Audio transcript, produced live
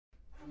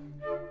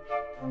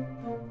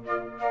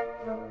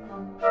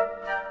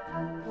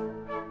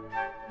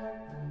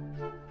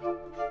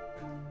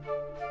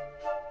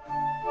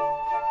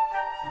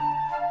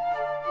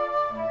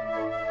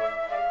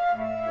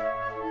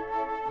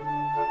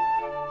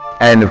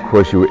And of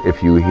course,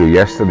 if you were here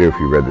yesterday, or if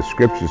you read the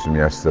scriptures from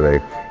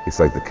yesterday, it's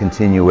like the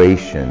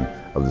continuation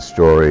of the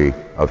story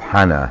of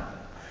Hannah.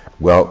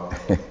 Well,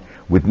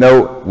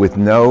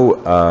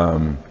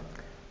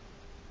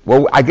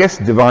 well, I guess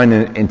divine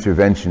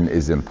intervention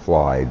is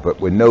implied,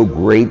 but with no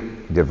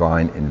great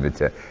divine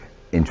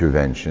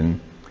intervention,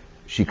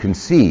 she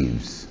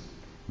conceives.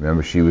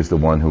 Remember, she was the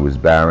one who was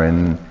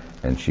barren,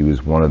 and she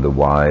was one of the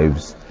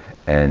wives,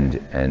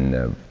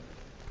 and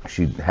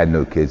she had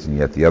no kids, and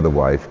yet the other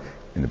wife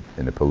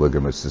in a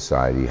polygamous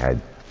society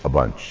had a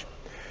bunch.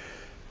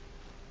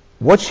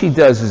 What she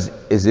does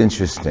is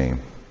interesting,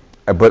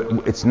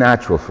 but it's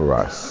natural for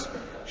us.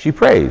 She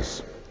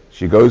prays.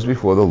 She goes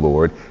before the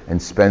Lord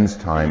and spends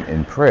time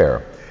in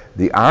prayer.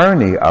 The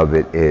irony of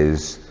it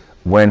is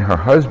when her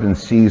husband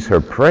sees her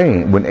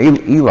praying, when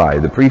Eli,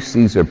 the priest,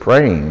 sees her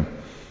praying,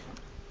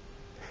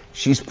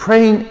 she's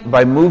praying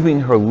by moving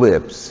her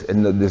lips,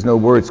 and there's no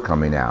words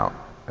coming out.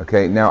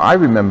 Okay, now I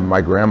remember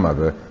my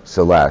grandmother,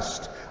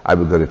 Celeste. I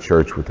would go to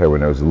church with her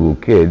when I was a little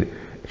kid.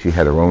 She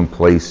had her own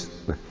place,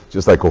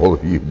 just like all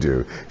of you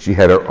do. She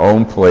had her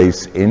own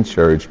place in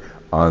church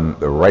on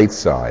the right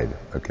side,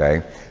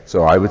 okay?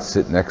 So I would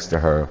sit next to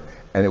her,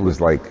 and it was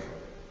like,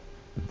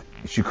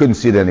 she couldn't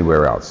sit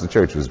anywhere else. The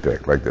church was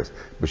big, like this,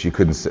 but she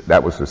couldn't sit,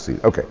 that was her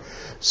seat. Okay,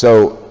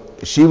 so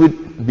she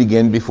would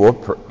begin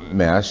before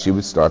Mass, she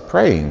would start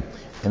praying,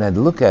 and I'd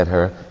look at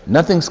her,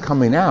 nothing's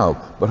coming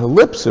out, but her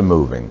lips are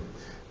moving.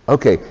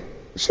 Okay,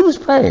 she was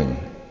praying,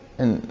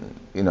 and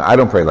you know, I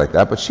don't pray like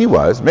that, but she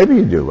was. Maybe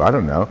you do, I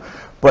don't know.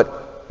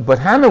 But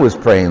Hannah was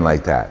praying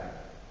like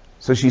that.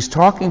 So she's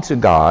talking to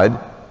God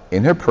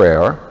in her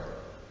prayer,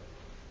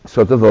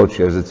 sotto voce,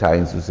 as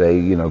Italians would say,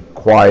 you know,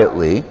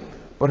 quietly,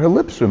 but her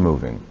lips were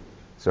moving.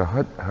 So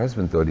her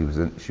husband thought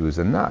she was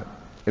a nut.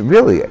 It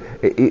really,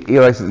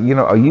 Eli says, you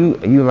know, are you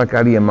like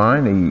out of your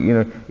mind?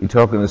 Are you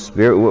talking to the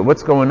Spirit?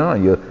 What's going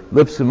on? Your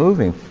lips are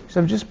moving. She said,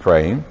 I'm just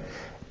praying.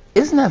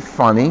 Isn't that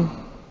funny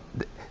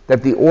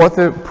that the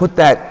author put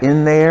that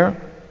in there?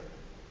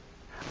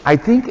 I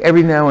think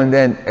every now and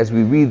then, as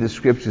we read the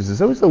scriptures,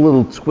 there's always a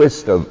little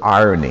twist of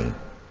irony.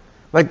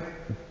 Like,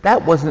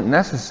 that wasn't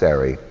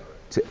necessary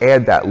to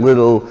add that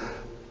little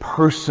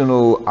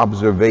personal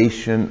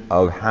observation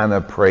of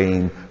Hannah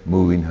praying,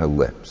 moving her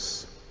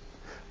lips.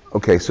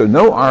 Okay, so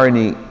no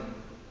irony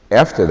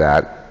after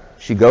that.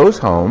 She goes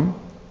home,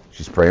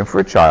 she's praying for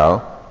a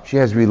child, she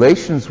has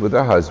relations with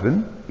her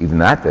husband, even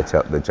that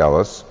they tell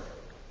us,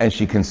 and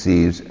she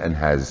conceives and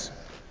has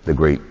the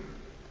great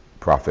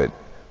prophet,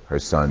 her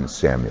son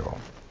Samuel.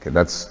 Okay,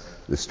 that's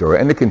the story,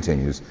 and it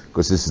continues,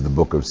 because this is the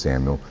book of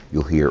Samuel.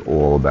 You'll hear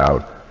all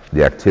about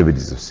the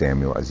activities of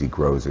Samuel as he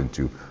grows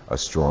into a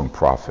strong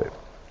prophet.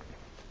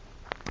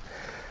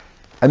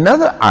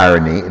 Another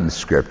irony in the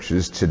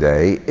scriptures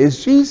today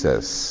is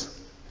Jesus.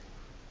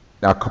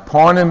 Now,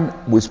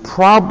 Capernaum was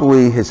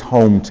probably his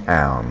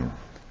hometown.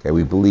 Okay,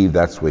 we believe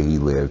that's where he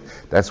lived.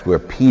 That's where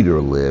Peter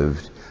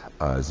lived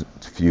a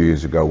few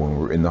years ago when we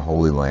were in the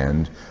Holy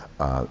Land.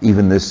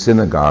 Even this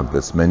synagogue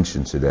that's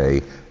mentioned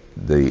today,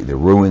 the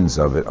ruins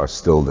of it are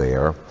still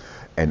there.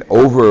 And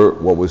over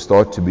what was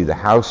thought to be the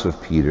house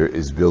of Peter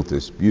is built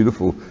this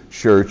beautiful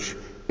church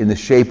in the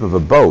shape of a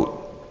boat.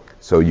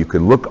 So you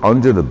can look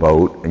under the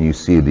boat and you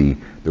see the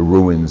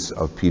ruins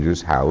of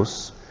Peter's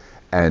house.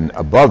 And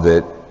above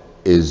it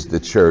is the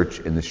church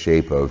in the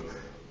shape of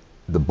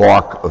the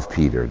bark of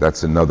Peter.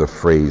 That's another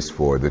phrase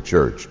for the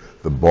church.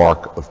 The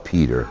bark of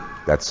Peter.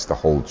 That's the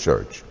whole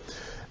church.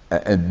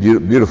 And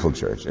beautiful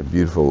church and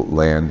beautiful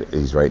land.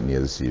 He's right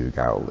near the Sea of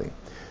Galilee.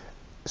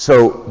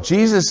 So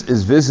Jesus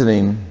is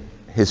visiting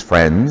his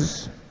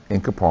friends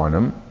in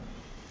Capernaum,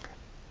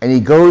 and he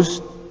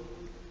goes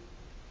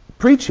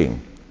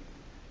preaching.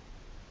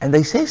 And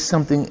they say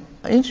something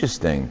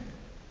interesting.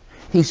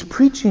 He's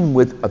preaching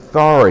with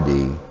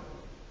authority,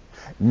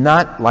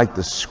 not like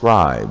the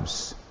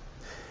scribes.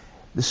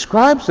 The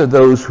scribes are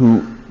those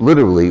who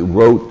literally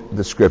wrote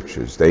the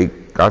scriptures. They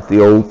got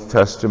the Old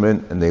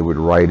Testament and they would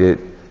write it,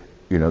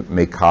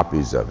 make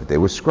copies of it. They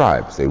were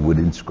scribes. They would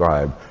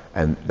inscribe.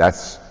 And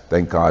that's,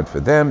 thank God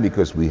for them,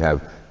 because we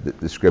have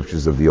the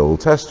scriptures of the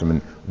Old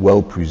Testament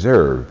well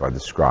preserved by the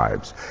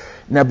scribes.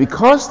 Now,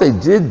 because they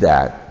did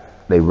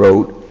that, they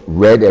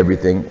read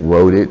everything,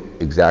 wrote it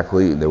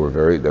exactly. They were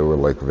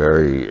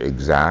very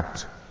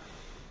exact.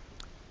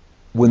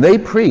 When they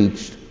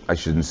preached, I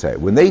shouldn't say,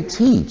 when they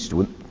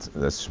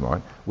that's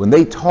smart, when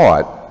they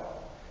taught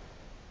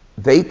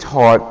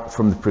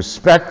from the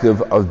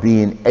perspective of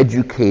being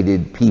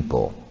educated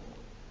people.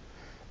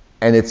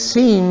 And it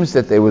seems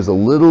that there was a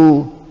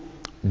little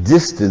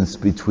distance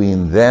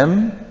between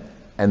them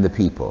and the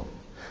people.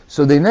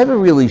 So they never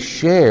really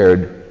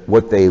shared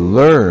what they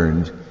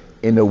learned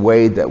in a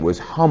way that was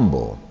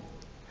humble.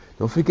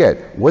 Don't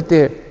forget, what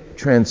they're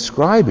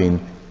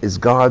transcribing is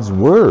God's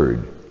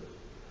word.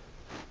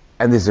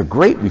 And there's a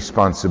great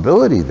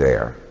responsibility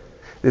there.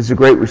 There's a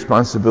great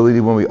responsibility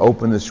when we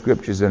open the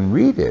scriptures and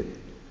read it.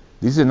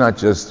 These are not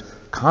just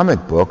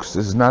comic books.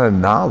 This is not a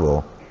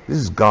novel. This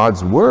is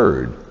God's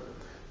word.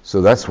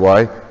 So that's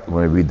why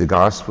when I read the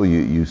gospel,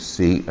 you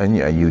see, and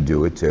you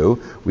do it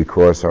too, we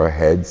cross our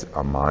heads,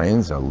 our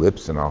minds, our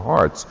lips, and our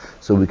hearts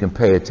so we can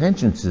pay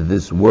attention to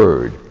this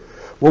word.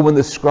 Well, when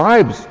the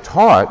scribes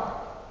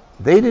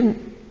taught, they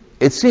didn't,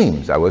 it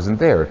seems, I wasn't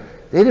there,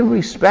 they didn't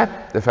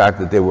respect the fact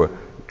that they were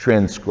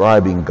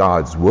transcribing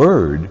God's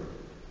word.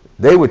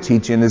 They were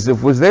teaching as if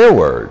it was their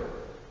word.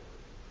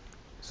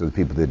 So the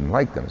people didn't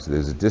like them, so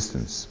there's a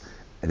distance.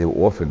 And they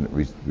were often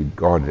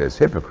regarded as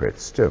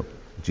hypocrites too.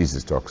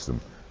 Jesus talks to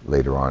them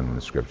later on in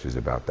the scriptures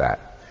about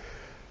that.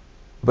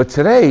 But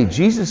today,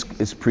 Jesus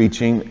is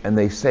preaching, and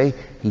they say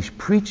he's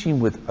preaching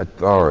with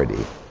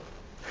authority.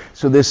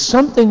 So there's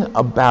something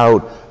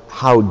about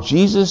how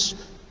Jesus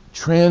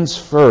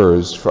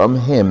transfers from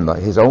him,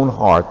 his own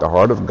heart, the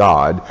heart of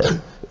God,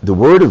 the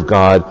word of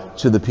God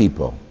to the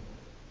people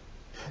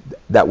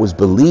that was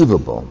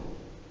believable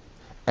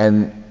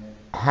and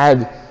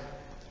had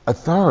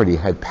authority,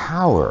 had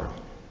power.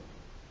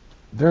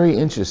 Very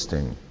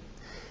interesting.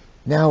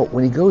 Now,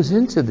 when he goes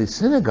into the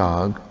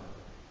synagogue,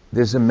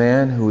 there's a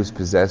man who is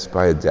possessed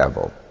by a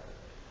devil.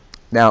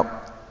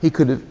 Now, he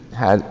could have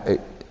had,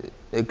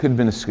 it could have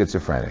been a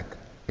schizophrenic.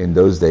 In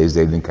those days,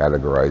 they didn't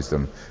categorize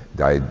them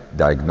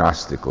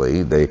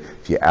diagnostically.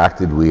 If you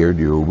acted weird,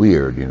 you were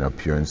weird,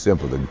 pure and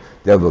simple. The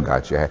devil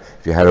got you.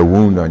 If you had a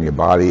wound on your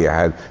body, you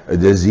had a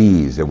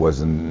disease. It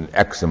wasn't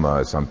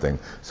eczema or something.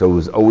 So it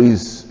was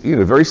always,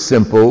 very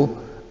simple,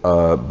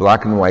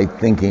 black and white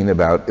thinking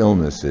about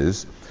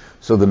illnesses.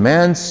 So the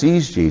man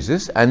sees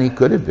Jesus, and he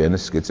could have been a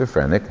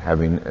schizophrenic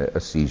having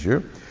a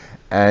seizure,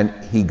 and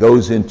he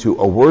goes into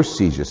a worse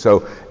seizure.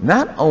 So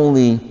not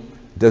only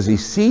does he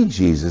see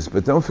Jesus,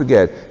 but don't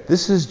forget,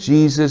 this is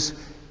Jesus.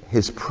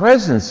 His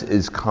presence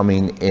is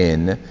coming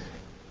in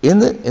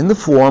the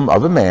form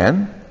of a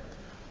man,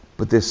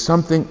 but there's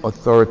something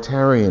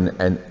authoritarian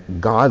and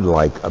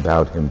godlike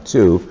about him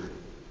too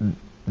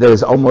that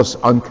is almost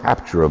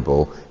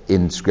uncapturable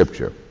in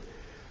Scripture.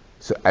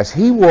 So as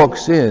he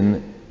walks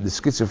in, the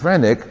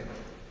schizophrenic,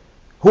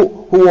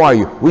 who are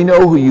you? We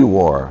know who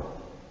you are.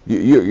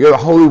 You're the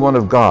Holy One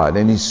of God.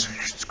 And he's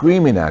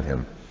screaming at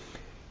him.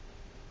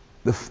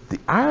 The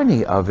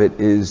irony of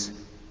it is,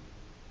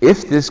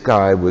 if this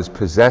guy was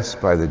possessed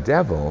by the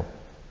devil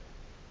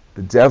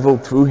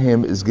through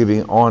him is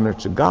giving honor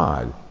to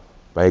God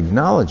by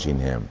acknowledging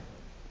him.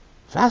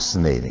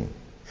 Fascinating.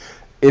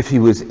 If he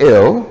was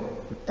ill,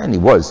 and he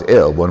was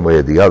ill, one way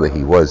or the other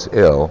he was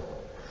ill,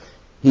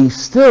 he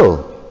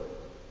still,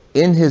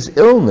 in his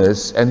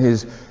illness and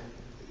his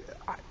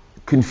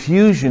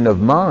confusion of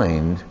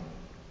mind,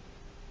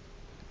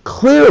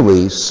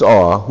 clearly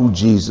saw who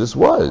Jesus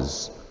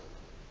was.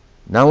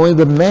 Not only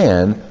the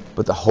man,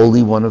 but the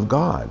Holy One of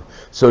God.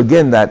 So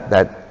again,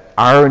 that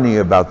irony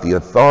about the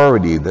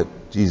authority that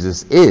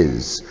Jesus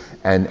is,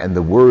 and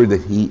the word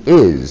that he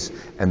is,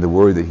 and the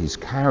word that he's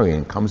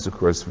carrying comes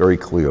across very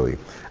clearly.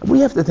 And we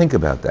have to think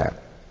about that.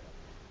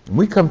 When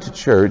we come to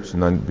church,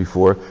 and then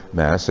before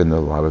Mass, and a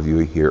lot of you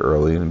are here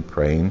early and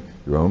praying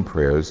your own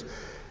prayers,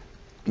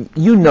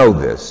 you know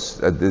this.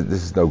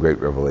 This is no great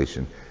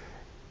revelation.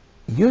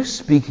 You're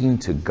speaking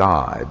to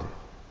God,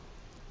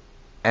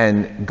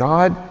 and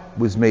God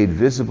was made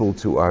visible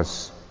to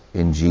us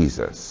in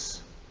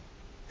Jesus.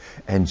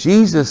 And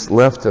Jesus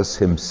left us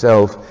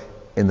himself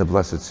in the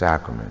Blessed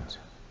Sacrament.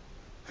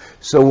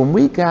 So when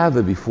we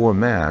gather before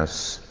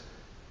Mass,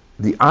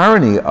 the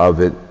irony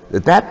of it,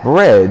 that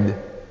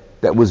bread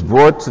that was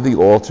brought to the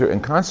altar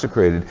and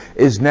consecrated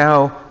is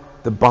now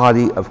the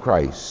body of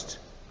Christ.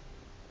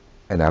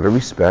 And out of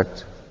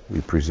respect,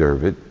 we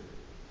preserve it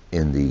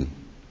in the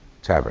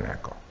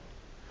tabernacle.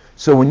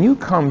 So when you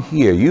come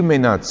here, you may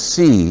not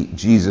see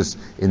Jesus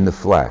in the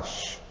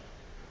flesh,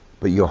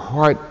 but your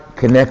heart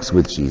connects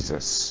with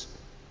Jesus.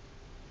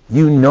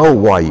 You know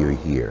why you're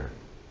here.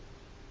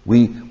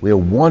 We are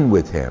one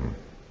with him.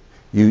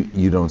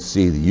 You don't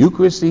see the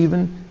Eucharist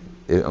even,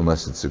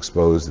 unless it's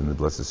exposed in the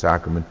Blessed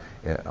Sacrament,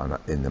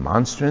 in the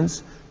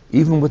monstrance,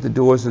 even with the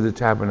doors of the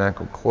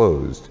tabernacle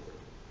closed.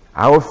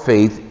 Our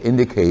faith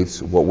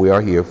indicates what we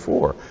are here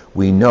for.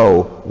 We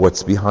know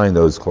what's behind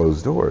those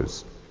closed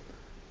doors.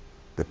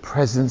 The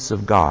presence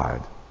of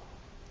God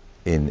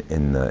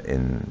in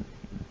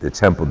the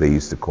temple, they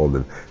used to call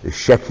the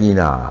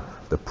Shekinah,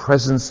 the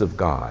presence of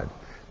God,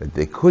 that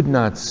they could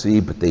not see,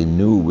 but they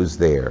knew was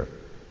there.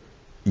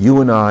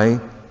 You and I,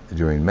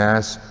 during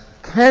Mass,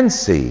 can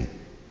see,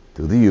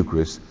 through the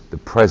Eucharist, the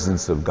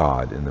presence of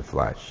God in the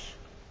flesh.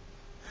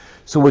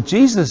 So what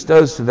Jesus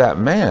does to that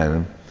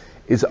man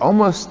is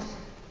almost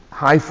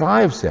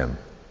high-fives him.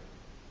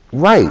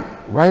 Right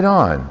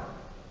on.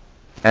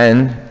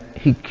 And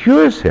he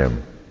cures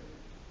him.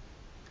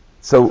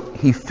 So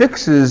he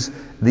fixes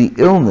the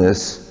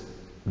illness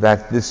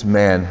that this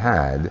man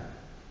had,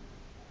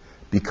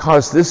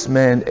 because this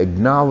man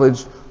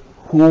acknowledged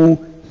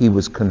who he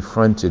was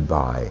confronted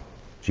by,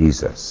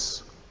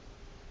 Jesus.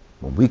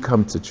 When we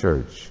come to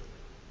church,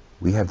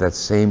 We have that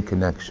same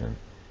connection.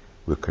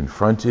 We're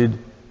confronted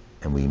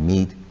and we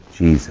meet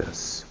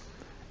Jesus.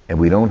 And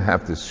we don't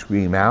have to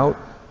scream out,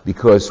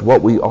 because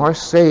what we are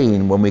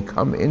saying when we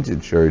come into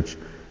church,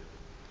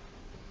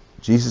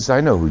 Jesus,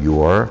 I know who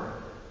you are.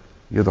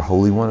 You're the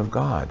Holy One of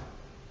God.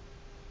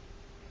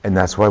 And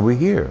that's why we're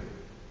here.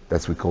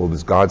 That's what we call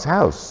this God's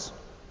house.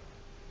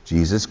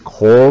 Jesus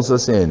calls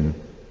us in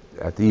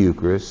at the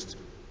Eucharist,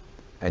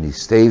 and he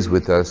stays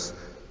with us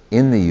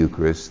in the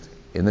Eucharist,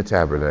 in the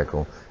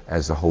tabernacle,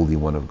 as the Holy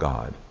One of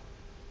God.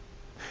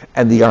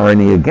 And the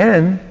irony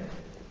again,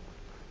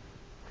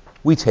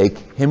 we take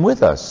him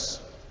with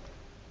us.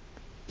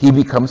 He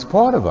becomes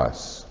part of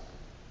us.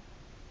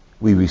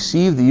 We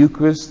receive the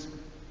Eucharist,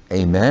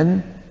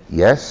 amen,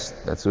 yes,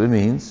 that's what it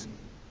means,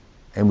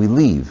 and we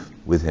leave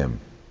with him.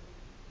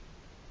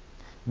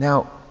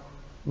 Now,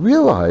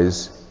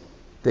 realize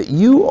that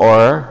you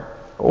are,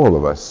 all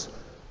of us,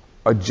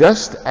 are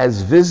just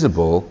as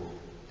visible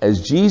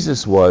as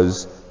Jesus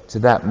was to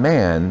that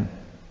man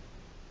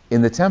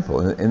in the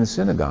temple, in the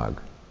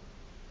synagogue.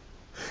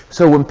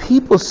 So when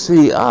people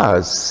see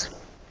us,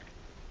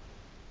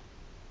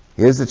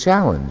 here's the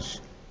challenge.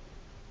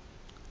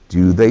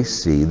 Do they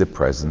see the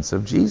presence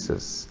of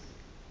Jesus?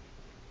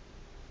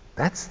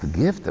 That's the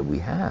gift that we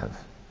have.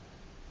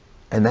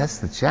 And that's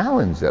the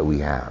challenge that we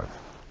have.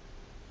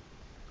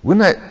 We're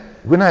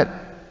not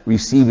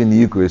receiving the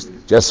Eucharist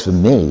just for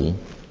me.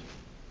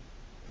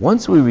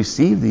 Once we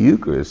receive the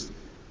Eucharist,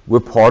 we're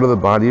part of the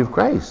body of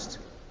Christ,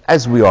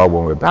 as we are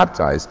when we're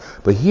baptized.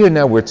 But here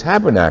now we're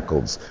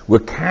tabernacles. We're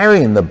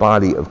carrying the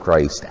body of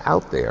Christ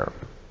out there.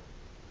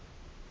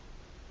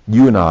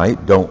 You and I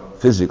don't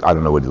physically, I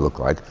don't know what you look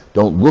like,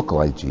 don't look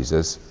like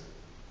Jesus,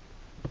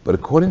 but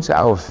according to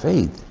our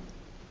faith,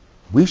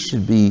 we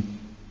should be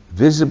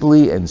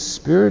visibly and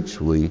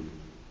spiritually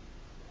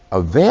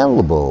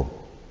available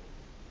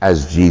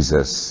as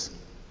Jesus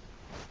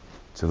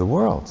to the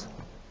world.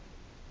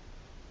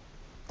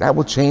 That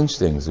will change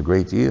things a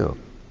great deal,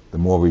 the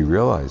more we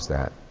realize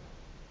that.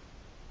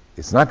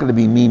 It's not going to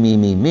be me, me,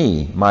 me,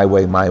 me, my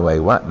way, my way,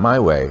 my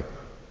way.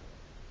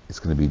 It's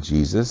going to be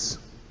Jesus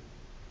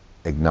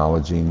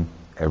acknowledging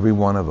every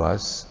one of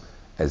us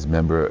as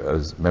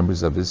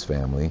members of his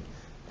family,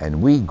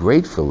 and we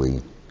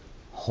gratefully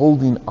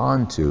holding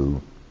on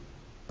to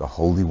the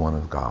Holy One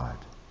of God.